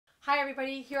Hi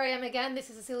everybody, here I am again. This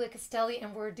is Cecilia Castelli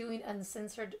and we're doing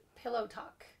Uncensored Pillow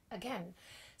Talk again.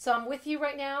 So I'm with you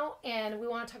right now and we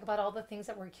want to talk about all the things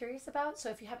that we're curious about. So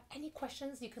if you have any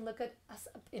questions, you can look at us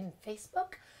up in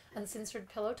Facebook, Uncensored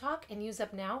Pillow Talk, and use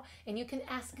up now. And you can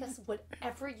ask us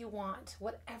whatever you want,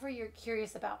 whatever you're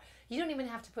curious about. You don't even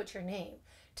have to put your name.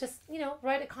 Just,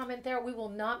 write a comment there. We will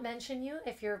not mention you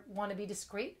if you want to be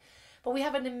discreet. But we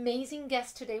have an amazing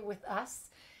guest today with us.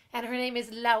 And her name is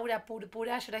Laura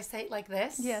Purpura. Should I say it like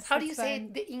this? Yes. How do you say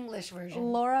it, the English version?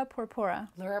 Laura Purpura.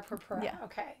 Laura Purpura. Yeah.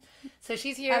 Okay. So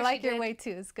she's here. I like your way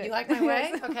too. It's good. You like my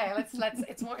way? Okay. Let's.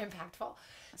 It's more impactful.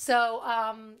 So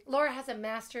Laura has a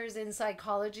master's in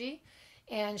psychology,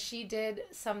 and she did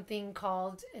something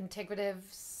called integrative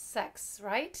sex,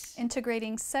 right?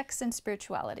 Integrating sex and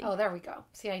spirituality. Oh, there we go.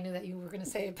 See, I knew that you were going to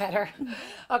say it better.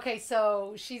 Okay.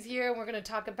 So she's here, and we're going to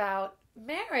talk about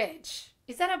marriage.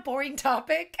 Is that a boring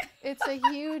topic? It's a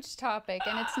huge topic,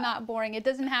 and it's not boring. It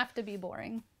doesn't have to be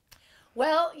boring.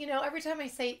 Well, every time I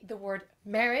say the word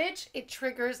marriage, it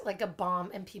triggers like a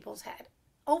bomb in people's head.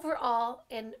 Overall,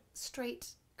 in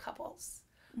straight couples,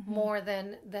 more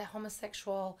than the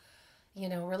homosexual,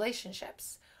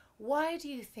 relationships. Why do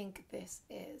you think this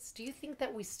is? Do you think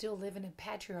that we still live in a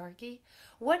patriarchy?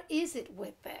 What is it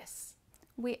with this?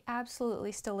 We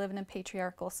absolutely still live in a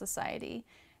patriarchal society.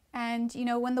 And,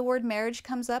 when the word marriage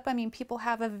comes up, people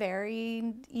have a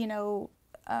very,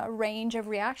 range of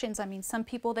reactions. Some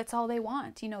people, that's all they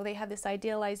want. They have this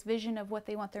idealized vision of what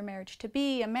they want their marriage to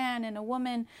be, a man and a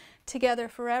woman together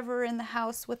forever in the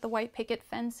house with the white picket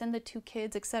fence and the 2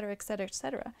 kids, et cetera, et cetera, et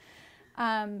cetera.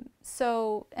 And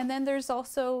then there's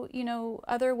also,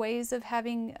 other ways of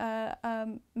having a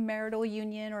marital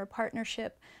union or a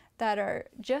partnership that are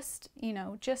just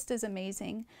as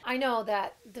amazing. I know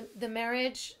that the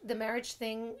marriage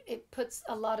thing, it puts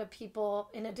a lot of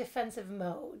people in a defensive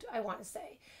mode, I want to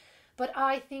say. But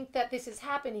I think that this is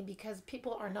happening because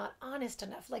people are not honest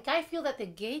enough. Like, I feel that the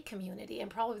gay community,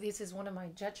 and probably this is one of my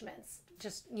judgments,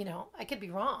 just, I could be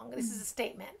wrong. This is a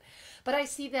statement. But I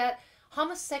see that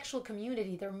homosexual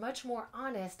community, they're much more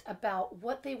honest about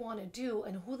what they want to do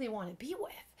and who they want to be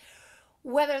with.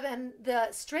 Whether than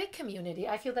the straight community,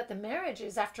 I feel that the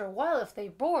marriages, after a while, if they're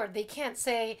bored, they can't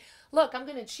say, look, I'm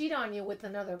going to cheat on you with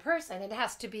another person. It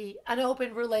has to be an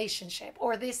open relationship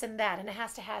or this and that, and it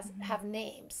has to have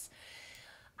names.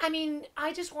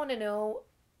 I just want to know,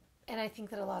 and I think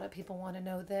that a lot of people want to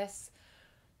know this,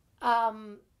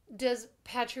 does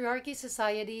patriarchy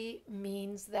society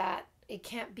means that it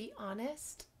can't be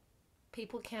honest?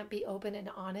 People can't be open and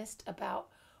honest about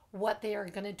what they are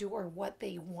going to do or what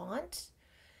they want?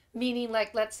 Meaning,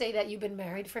 like, let's say that you've been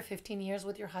married for 15 years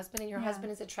with your husband and your husband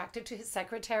is attracted to his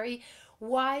secretary.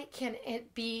 Why can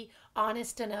it be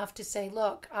honest enough to say,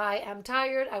 look, I am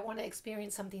tired. I want to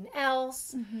experience something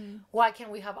else. Why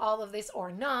can't we have all of this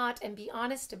or not, and be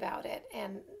honest about it?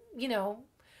 And,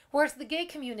 whereas the gay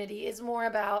community is more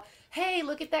about, hey,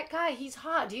 look at that guy. He's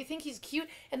hot. Do you think he's cute?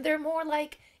 And they're more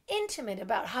like intimate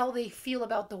about how they feel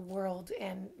about the world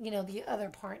and, the other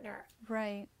partner.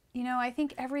 Right. I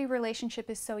think every relationship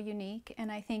is so unique,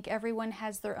 and I think everyone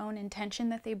has their own intention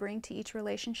that they bring to each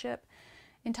relationship.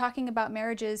 In talking about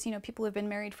marriages, people have been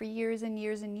married for years and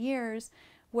years and years,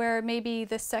 where maybe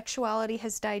the sexuality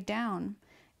has died down.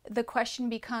 The question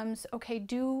becomes, okay,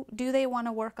 do they want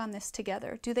to work on this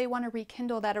together? Do they want to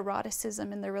rekindle that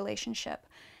eroticism in their relationship?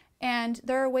 And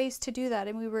there are ways to do that.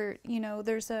 And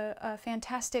there's a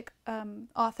fantastic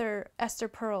author, Esther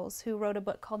Perls, who wrote a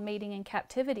book called Mating in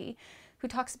Captivity, who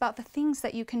talks about the things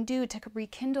that you can do to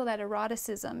rekindle that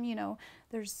eroticism.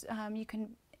 There's you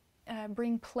can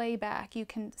bring play back. You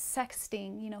can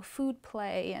sexting, food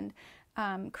play,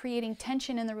 and creating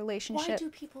tension in the relationship. Why do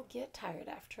people get tired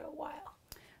after a while?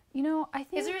 I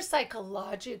think... Is there a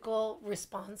psychological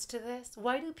response to this?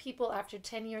 Why do people, after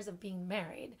 10 years of being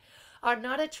married, are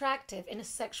not attractive in a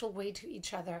sexual way to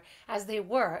each other as they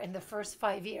were in the first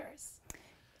 5 years?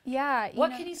 Yeah.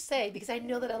 What can you say? Because I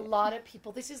know that a lot of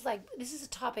people, this is a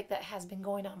topic that has been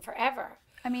going on forever.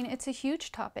 It's a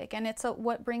huge topic, and it's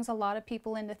what brings a lot of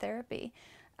people into therapy.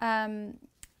 Being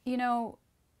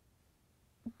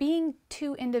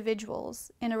 2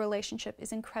 individuals in a relationship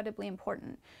is incredibly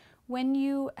important. When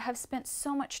you have spent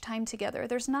so much time together,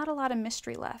 there's not a lot of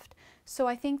mystery left. So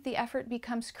I think the effort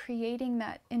becomes creating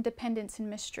that independence and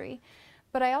mystery.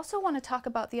 But I also want to talk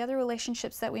about the other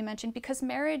relationships that we mentioned, because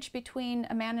marriage between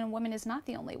a man and a woman is not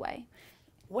the only way.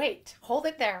 Wait, hold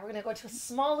it there. We're going to go to a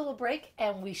small little break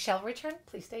and we shall return.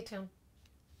 Please stay tuned.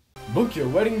 Book your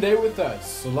wedding day with us.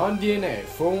 Salon DNA,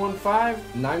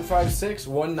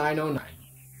 415-956-1909.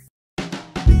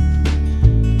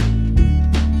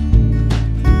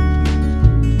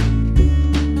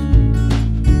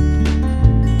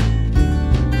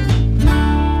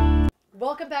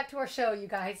 our show, you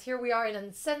guys. Here we are in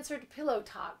Uncensored Pillow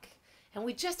Talk. And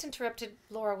we just interrupted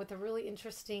Laura with a really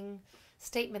interesting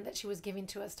statement that she was giving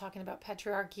to us, talking about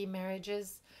patriarchy,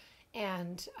 marriages,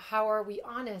 and how are we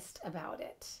honest about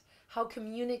it? How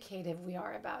communicative we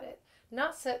are about it.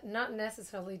 Not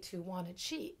necessarily to want to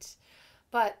cheat,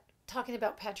 but talking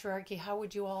about patriarchy, how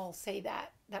would you all say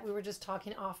that we were just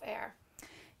talking off air?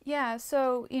 Yeah,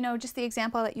 so, just the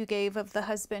example that you gave of the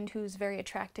husband who's very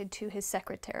attracted to his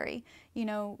secretary,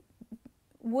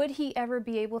 would he ever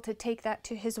be able to take that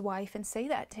to his wife and say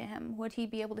that to him? Would he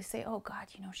be able to say, oh God,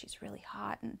 she's really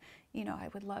hot and, I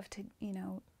would love to,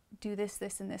 do this,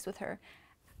 and this with her?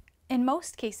 In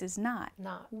most cases, not.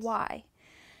 Why?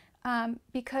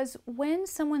 Because when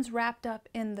someone's wrapped up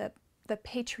in the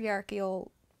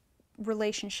patriarchal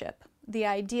relationship, the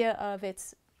idea of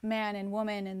it's man and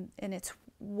woman and it's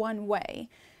one way,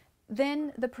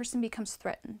 then the person becomes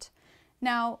threatened.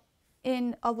 Now,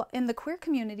 in the queer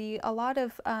community, a lot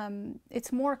of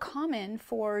it's more common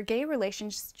for gay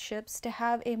relationships to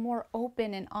have a more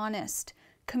open and honest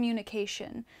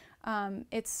communication.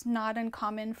 It's not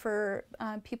uncommon for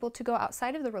people to go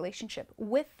outside of the relationship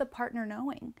with the partner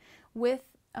knowing, with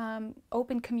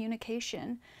open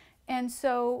communication. And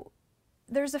so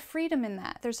there's a freedom in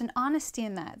that. There's an honesty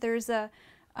in that. There's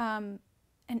an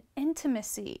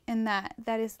intimacy in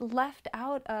that is left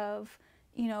out of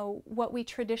what we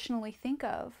traditionally think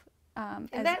of.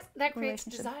 And that creates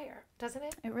desire, doesn't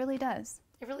it? It really does.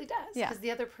 It really does. Yeah. Because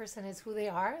the other person is who they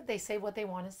are. They say what they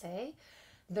want to say.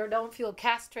 They don't feel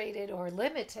castrated or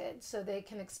limited, so they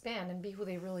can expand and be who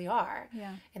they really are.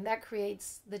 Yeah. And that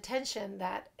creates the tension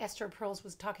that Esther Perls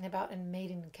was talking about in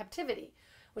Made in Captivity,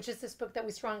 which is this book that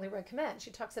we strongly recommend.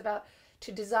 She talks about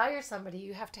to desire somebody,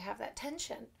 you have to have that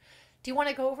tension. Do you want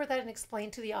to go over that and explain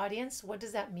to the audience what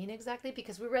does that mean exactly?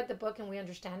 Because we read the book and we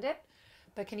understand it,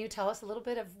 but can you tell us a little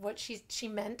bit of what she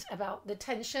meant about the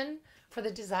tension for the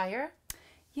desire?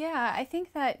 Yeah, I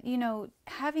think that,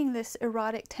 having this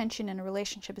erotic tension in a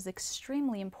relationship is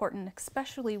extremely important,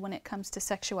 especially when it comes to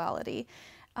sexuality.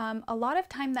 A lot of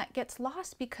time that gets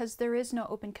lost because there is no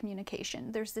open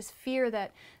communication. There's this fear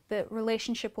that the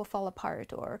relationship will fall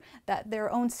apart or that their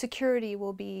own security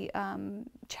will be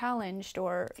challenged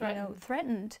or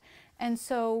threatened. And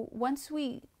so once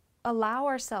we allow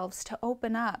ourselves to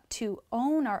open up, to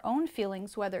own our own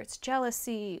feelings, whether it's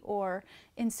jealousy or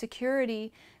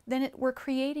insecurity, then we're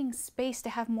creating space to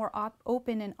have more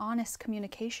open and honest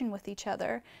communication with each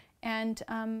other. And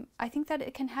I think that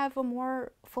it can have a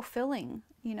more fulfilling,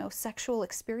 sexual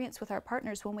experience with our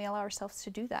partners when we allow ourselves to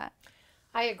do that.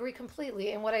 I agree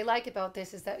completely. And what I like about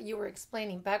this is that you were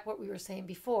explaining back what we were saying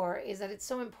before, is that it's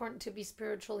so important to be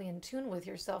spiritually in tune with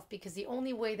yourself, because the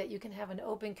only way that you can have an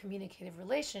open communicative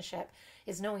relationship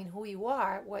is knowing who you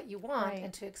are, what you want,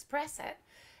 and to express it.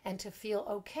 And to feel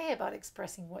okay about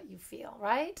expressing what you feel,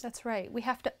 right? That's right. We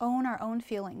have to own our own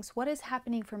feelings. What is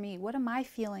happening for me? What am I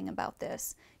feeling about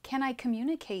this? Can I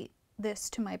communicate this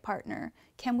to my partner?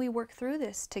 Can we work through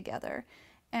this together?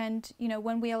 And,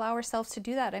 when we allow ourselves to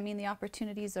do that, the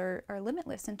opportunities are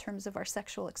limitless in terms of our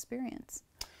sexual experience.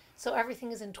 So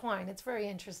everything is entwined. It's very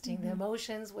interesting. Mm-hmm. The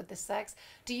emotions with the sex.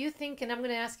 Do you think, and I'm going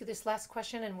to ask you this last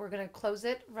question and we're going to close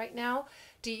it right now.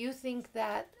 Do you think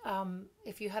that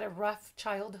if you had a rough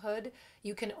childhood,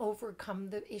 you can overcome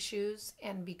the issues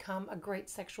and become a great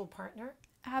sexual partner?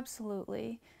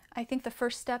 Absolutely. I think the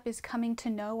first step is coming to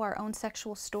know our own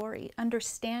sexual story,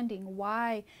 understanding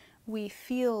why we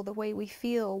feel the way we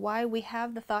feel, why we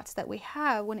have the thoughts that we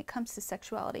have when it comes to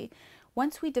sexuality.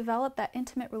 Once we develop that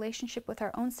intimate relationship with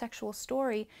our own sexual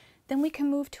story, then we can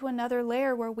move to another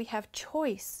layer where we have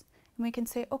choice. And we can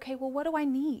say, okay, well, what do I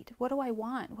need? What do I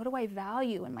want? What do I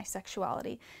value in my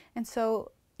sexuality? And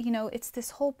so, it's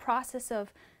this whole process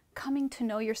of coming to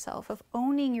know yourself, of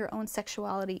owning your own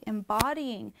sexuality,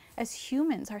 embodying as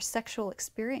humans our sexual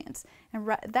experience. And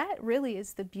that really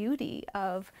is the beauty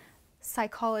of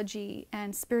psychology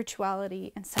and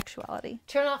spirituality and sexuality.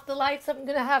 Turn off the lights. I'm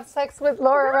going to have sex with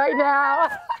Laura right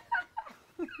now.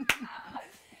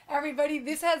 Everybody,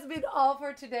 this has been all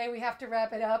for today. We have to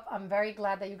wrap it up. I'm very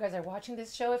glad that you guys are watching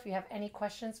this show. If you have any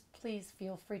questions, please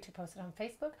feel free to post it on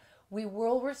Facebook. We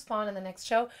will respond in the next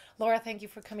show. Laura, thank you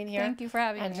for coming here. Thank you for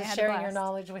having me. And just sharing your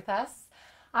knowledge with us.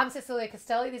 I'm Cecilia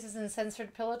Castelli. This is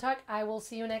Uncensored Pillow Talk. I will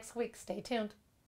see you next week. Stay tuned.